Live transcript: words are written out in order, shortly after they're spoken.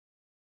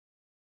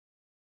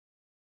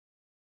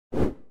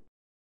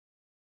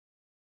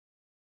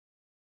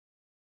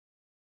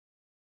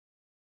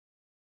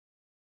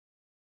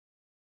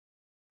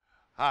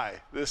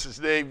Hi, this is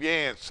Dave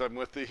Yance. I'm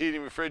with the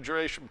Heating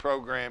Refrigeration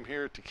Program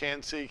here at the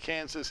Kansas City,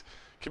 Kansas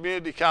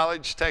Community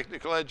College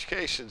Technical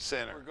Education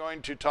Center. We're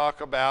going to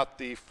talk about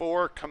the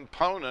 4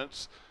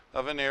 components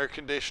of an air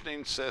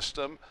conditioning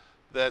system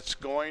that's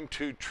going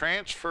to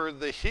transfer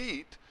the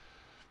heat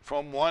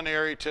from one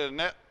area to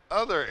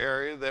another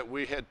area that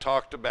we had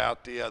talked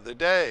about the other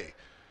day.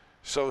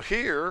 So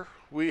here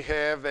we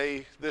have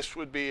this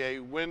would be a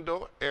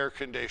window air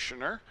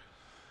conditioner.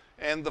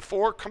 And the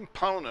 4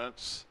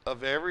 components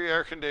of every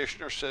air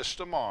conditioner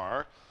system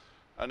are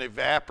an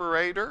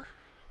evaporator,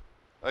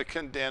 a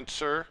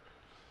condenser,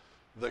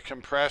 the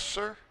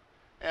compressor,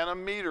 and a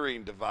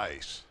metering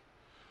device.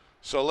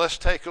 So let's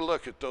take a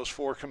look at those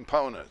 4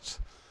 components.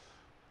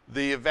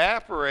 The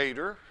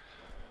evaporator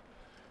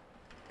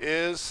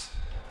is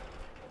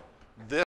this